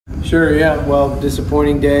Sure, yeah. Well,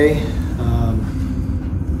 disappointing day.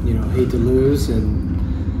 Hate to lose, and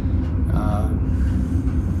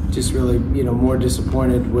just really, more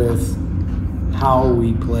disappointed with how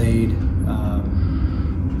we played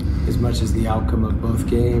as much as the outcome of both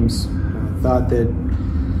games. Thought that,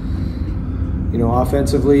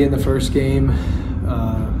 offensively in the first game,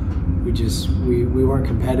 we weren't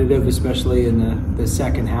competitive, especially in the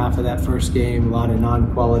second half of that first game. A lot of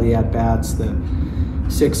non-quality at-bats, the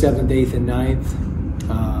 6th, 7th, 8th, and 9th.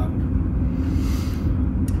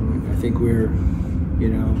 I think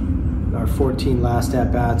our 14 last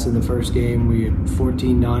at-bats in the first game, we had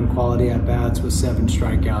 14 non-quality at-bats with 7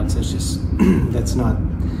 strikeouts. That's just that's not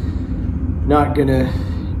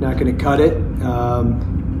gonna cut it.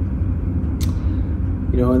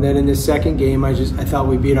 And then in this second game, I thought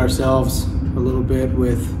we beat ourselves a little bit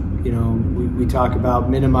with, we talk about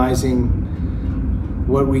minimizing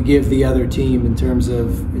what we give the other team in terms of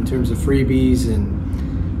freebies, and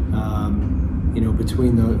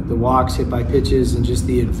between the walks, hit by pitches, and just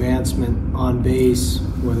the advancement on base,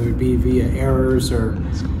 whether it be via errors or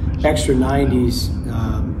extra 90s.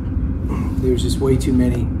 There's just way too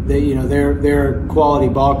many. They're a quality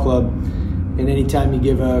ball club, and anytime you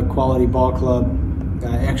give a quality ball club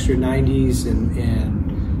extra 90s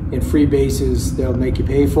and free bases, they'll make you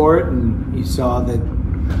pay for it. And you saw that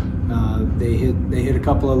they hit a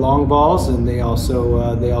couple of long balls, and they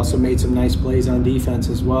also made some nice plays on defense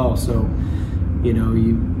as well. So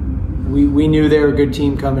we knew they were a good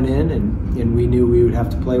team coming in, and we knew we would have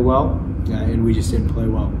to play well, and we just didn't play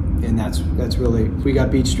well. And that's really, if we got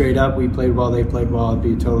beat straight up, we played well, they played well, it'd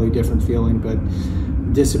be a totally different feeling. But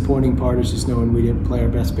disappointing part is just knowing we didn't play our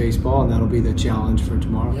best baseball, and that'll be the challenge for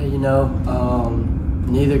tomorrow. Yeah,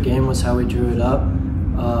 neither game was how we drew it up,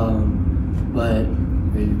 but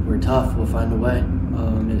we're tough. We'll find a way.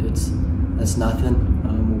 That's nothing.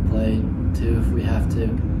 We'll play 2 if we have to,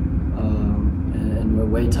 and we're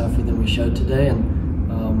way tougher than we showed today, and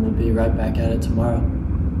we'll be right back at it tomorrow.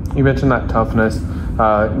 You mentioned that toughness.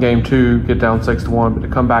 Game 2, get down 6-1, but to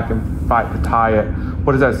come back and fight to tie it,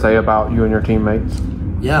 what does that say about you and your teammates?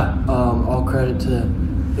 Yeah, all credit to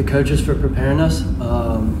the coaches for preparing us.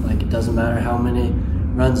 It doesn't matter how many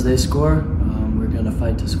runs they score, we're going to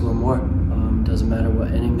fight to score more. It doesn't matter what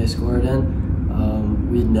inning they score it in.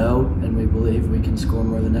 We know and we believe we can score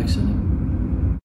more the next inning.